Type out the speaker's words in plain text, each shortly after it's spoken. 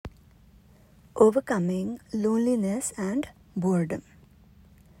Overcoming loneliness and boredom.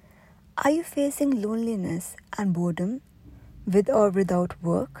 Are you facing loneliness and boredom with or without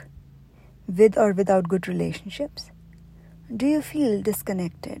work, with or without good relationships? Do you feel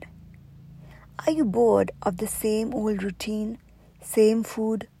disconnected? Are you bored of the same old routine, same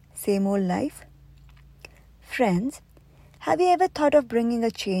food, same old life? Friends, have you ever thought of bringing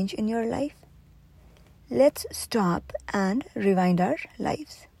a change in your life? Let's stop and rewind our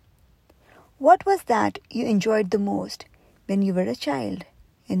lives. What was that you enjoyed the most when you were a child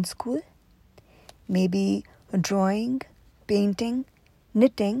in school? Maybe drawing, painting,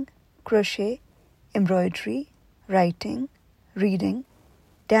 knitting, crochet, embroidery, writing, reading,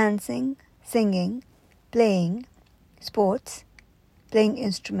 dancing, singing, playing, sports, playing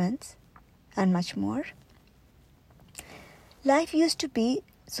instruments, and much more. Life used to be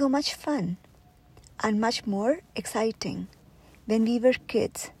so much fun and much more exciting when we were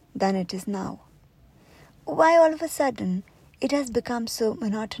kids than it is now. Why all of a sudden it has become so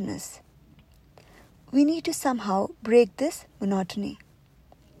monotonous? We need to somehow break this monotony.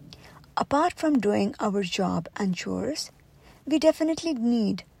 Apart from doing our job and chores, we definitely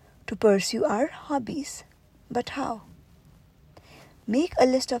need to pursue our hobbies. But how? Make a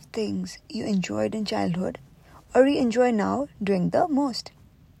list of things you enjoyed in childhood or you enjoy now doing the most.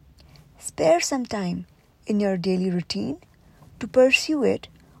 Spare some time in your daily routine to pursue it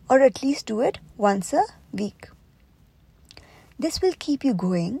or at least do it once a week. This will keep you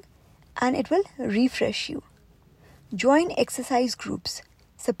going and it will refresh you. Join exercise groups,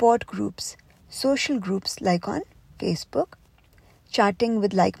 support groups, social groups like on Facebook, chatting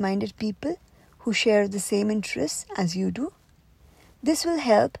with like-minded people who share the same interests as you do. This will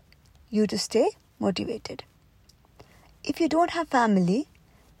help you to stay motivated. If you don't have family,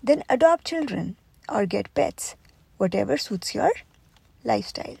 then adopt children or get pets, whatever suits your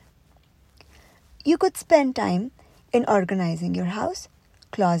lifestyle. You could spend time in organizing your house,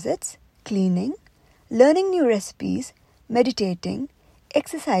 closets, cleaning, learning new recipes, meditating,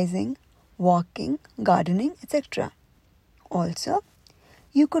 exercising, walking, gardening, etc. Also,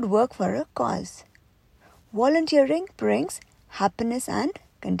 you could work for a cause. Volunteering brings happiness and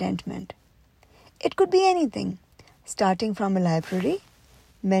contentment. It could be anything, starting from a library,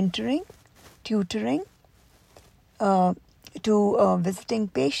 mentoring, tutoring, to visiting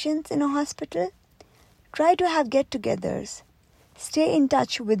patients in a hospital. Try to have get-togethers. Stay in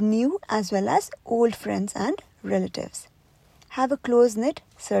touch with new as well as old friends and relatives. Have a close-knit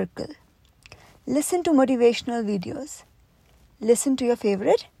circle. Listen to motivational videos. Listen to your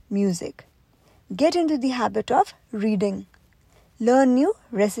favorite music. Get into the habit of reading. Learn new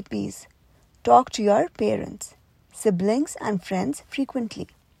recipes. Talk to your parents, siblings, and friends frequently.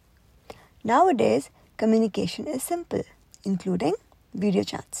 Nowadays, communication is simple, including video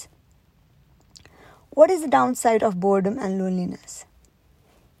chats. What is the downside of boredom and loneliness?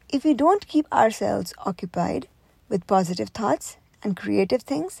 If we don't keep ourselves occupied with positive thoughts and creative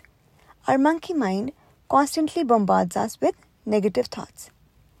things, our monkey mind constantly bombards us with negative thoughts,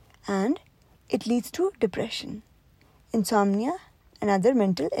 and it leads to depression, insomnia, and other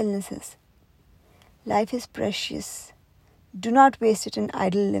mental illnesses. Life is precious. Do not waste it in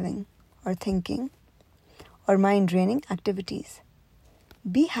idle living or thinking or mind-draining activities.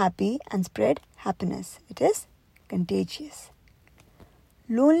 Be happy and spread happiness. It is contagious.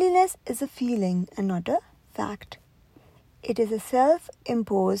 Loneliness is a feeling and not a fact. It is a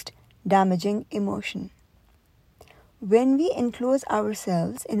self-imposed damaging emotion. When we enclose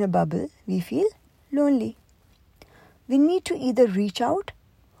ourselves in a bubble, we feel lonely. We need to either reach out,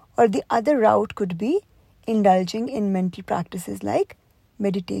 or the other route could be indulging in mental practices like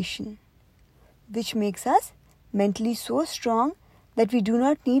meditation, which makes us mentally so strong that we do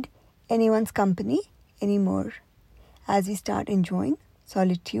not need anyone's company anymore as we start enjoying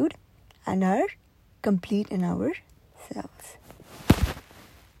solitude and are complete in ourselves.